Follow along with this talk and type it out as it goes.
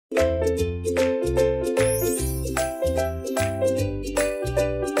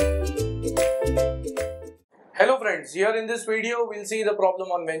guys, here in this video we'll see the problem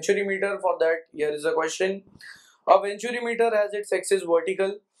on Venturi meter. For that, here is a question. A Venturi meter has its axis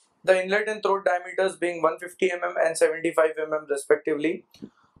vertical, the inlet and throat diameters being 150 mm and 75 mm respectively.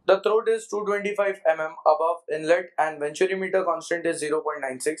 The throat is 225 mm above inlet and Venturi meter constant is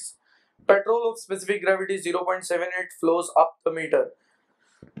 0.96. Petrol of specific gravity 0.78 flows up the meter.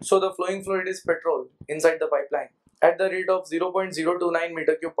 So the flowing fluid is petrol inside the pipeline at the rate of 0.029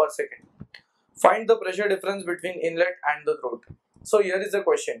 meter cube per second. Find the pressure difference between inlet and the throat. So here is the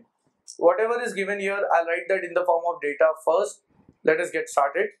question. Whatever is given here, I'll write that in the form of data first. Let us get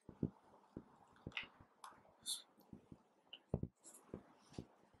started.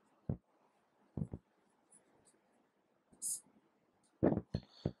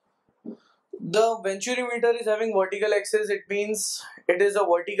 The Venturi meter is having vertical axis. It means it is a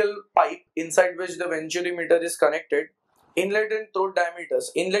vertical pipe inside which the Venturi meter is connected. Inlet and throat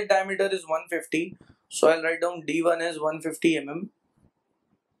diameters. Inlet diameter is 150. So I'll write down D1 as 150 mm.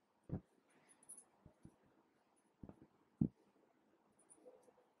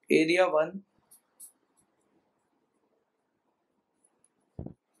 Area 1.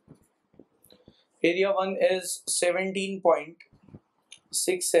 Area 1 is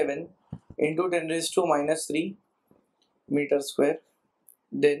 17.67 into 10 raised to minus 3 meter square.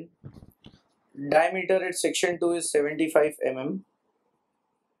 Then diameter at section 2 is 75 mm,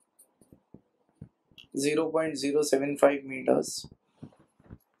 0.075 meters.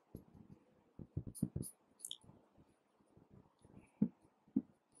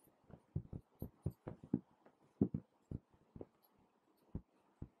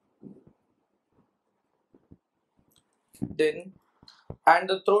 Then and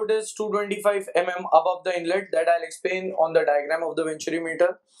the throat is 225 mm above the inlet, that I'll explain on the diagram of the Venturi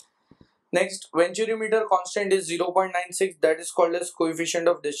meter. Next, Venturi meter constant is 0.96, that is called as coefficient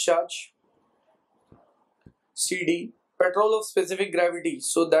of discharge. CD, petrol of specific gravity,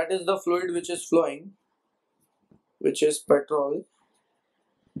 so that is the fluid which is flowing, which is petrol.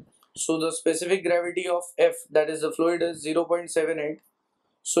 So the specific gravity of F, that is the fluid, is 0.78.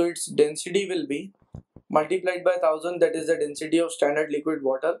 So its density will be multiplied by 1000, that is the density of standard liquid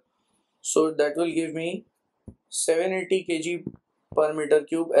water. So that will give me 780 kg per meter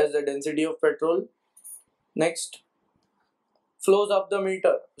cube as the density of petrol. Next, flows up the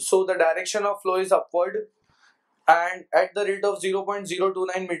meter. So the direction of flow is upward and at the rate of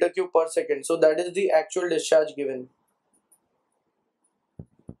 0.029 meter cube per second. So that is the actual discharge given.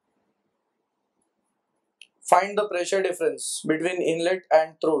 Find the pressure difference between inlet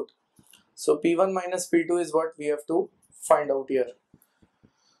and throat. So P1 minus P2 is what we have to find out here.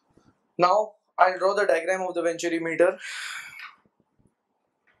 Now I'll draw the diagram of the Venturi meter.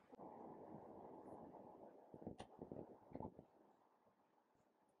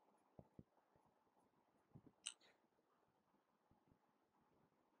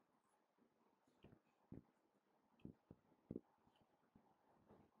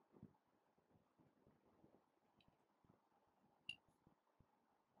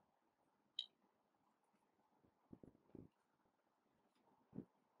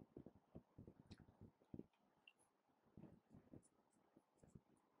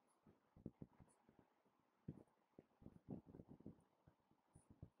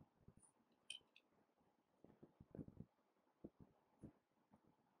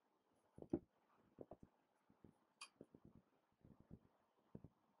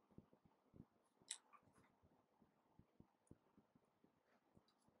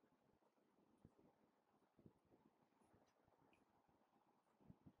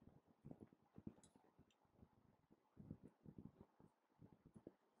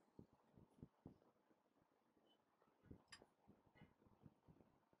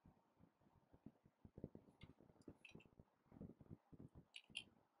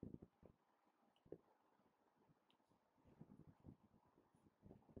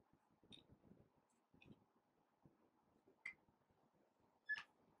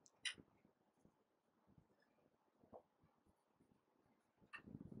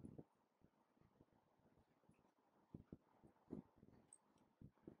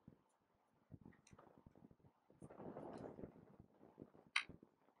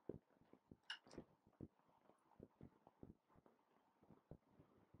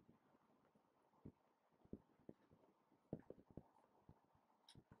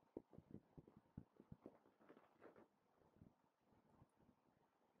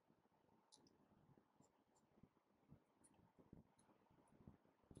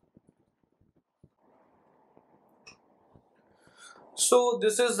 So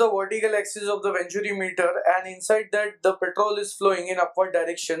this is the vertical axis of the Venturi meter, and inside that the petrol is flowing in upward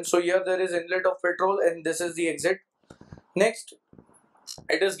direction. So here there is inlet of petrol and this is the exit. Next,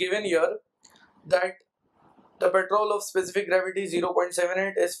 it is given here that the petrol of specific gravity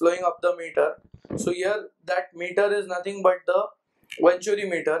 0.78 is flowing up the meter. So here that meter is nothing but the Venturi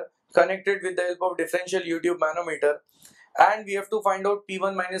meter connected with the help of differential YouTube manometer, and we have to find out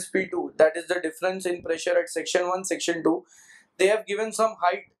P1 minus P2, that is the difference in pressure at section 1, section 2. They have given some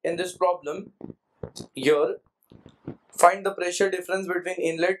height in this problem. Here, find the pressure difference between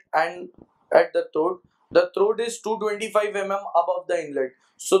inlet and at the throat. The throat is 225 mm above the inlet.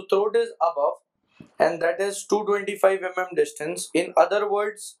 So throat is above, and that is 225 mm distance. In other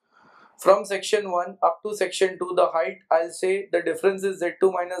words, from section 1 up to section 2, the height, I'll say the difference is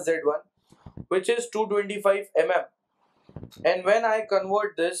Z2 minus Z1, which is 225 mm. And when I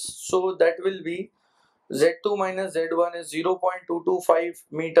convert this, so that will be Z2 minus Z1 is 0.225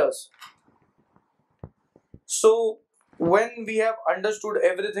 meters. So when we have understood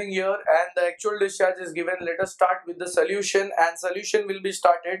everything here and the actual discharge is given, let us start with the solution, and solution will be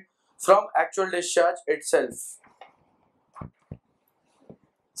started from actual discharge itself.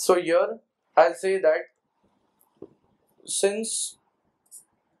 So here I'll say that since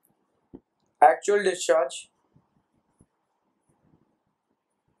actual discharge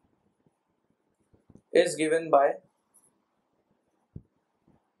is given by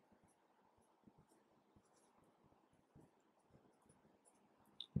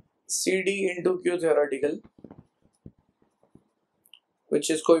CD into Q theoretical, which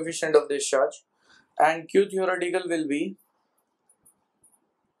is coefficient of discharge, and Q theoretical will be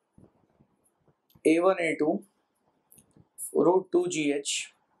A1 A2 root 2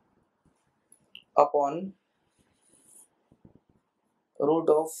 GH upon root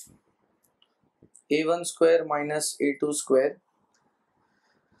of A1 square minus A2 square.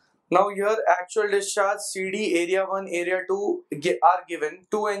 Now here actual discharge, CD, area 1, area 2 are given,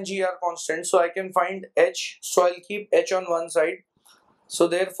 2 and G are constant, so I can find H, so I'll keep H on one side. So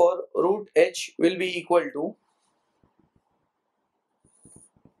therefore root H will be equal to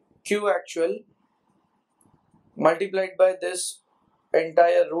Q actual multiplied by this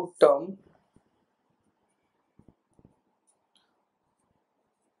entire root term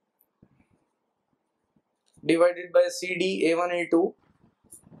divided by CD A1 A2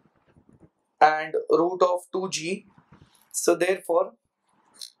 and root of 2G. So therefore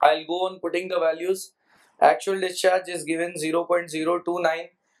I'll go on putting the values. Actual discharge is given 0.029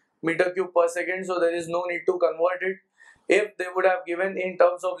 meter cube per second, so there is no need to convert it. If they would have given in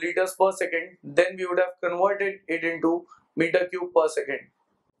terms of liters per second, then we would have converted it into meter cube per second.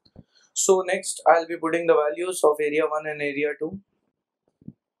 So next I'll be putting the values of area 1 and area 2.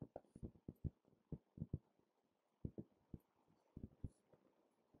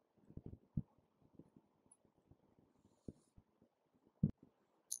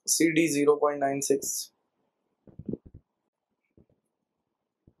 CD 0.96.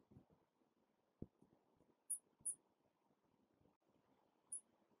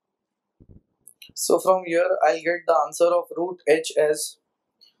 So from here I'll get the answer of root H as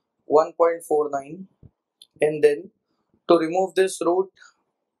 1.49, and then to remove this root,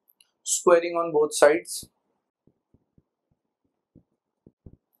 squaring on both sides.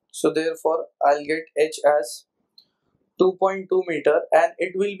 So therefore I'll get H as 2.2 meter, and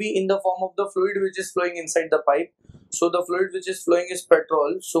it will be in the form of the fluid which is flowing inside the pipe. So the fluid which is flowing is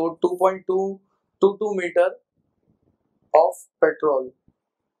petrol, so 2.222 meter of petrol,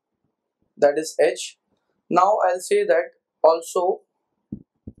 that is H. Now I'll say that also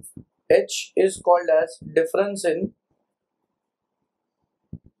H is called as difference in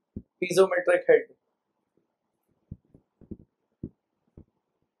piezometric head,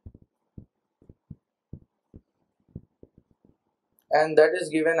 and that is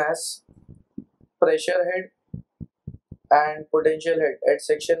given as pressure head and potential head at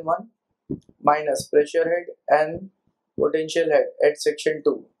section 1 minus pressure head and potential head at section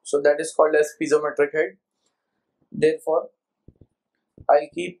 2. So that is called as piezometric head. Therefore I'll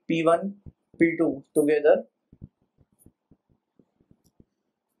keep P1 P2 together,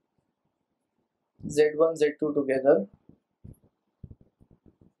 Z1 Z2 together,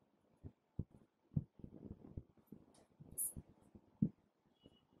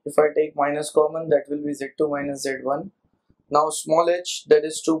 if I take minus common, that will be Z2 minus Z1. Now small h, that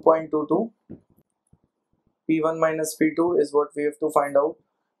is 2.22. P1 minus P2 is what we have to find out.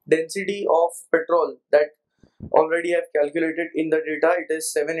 Density of petrol, that already I have calculated in the data, it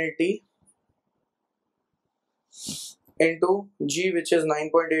is 780 into G, which is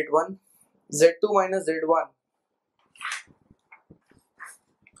 9.81. Z2 minus Z1,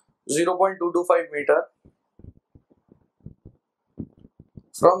 0.225 meter.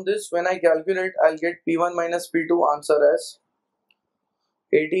 From this, when I calculate, I'll get P1 minus P2 answer as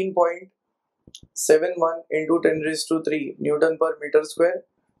 18.71 into 10 raised to 3 Newton per meter square.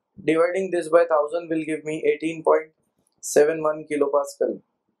 Dividing this by 1000 will give me 18.71 kilopascal.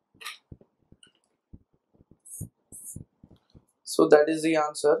 So that is the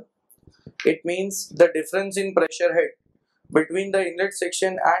answer. It means the difference in pressure head between the inlet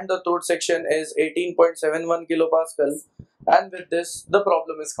section and the throat section is 18.71 kilopascal, and with this the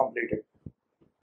problem is completed.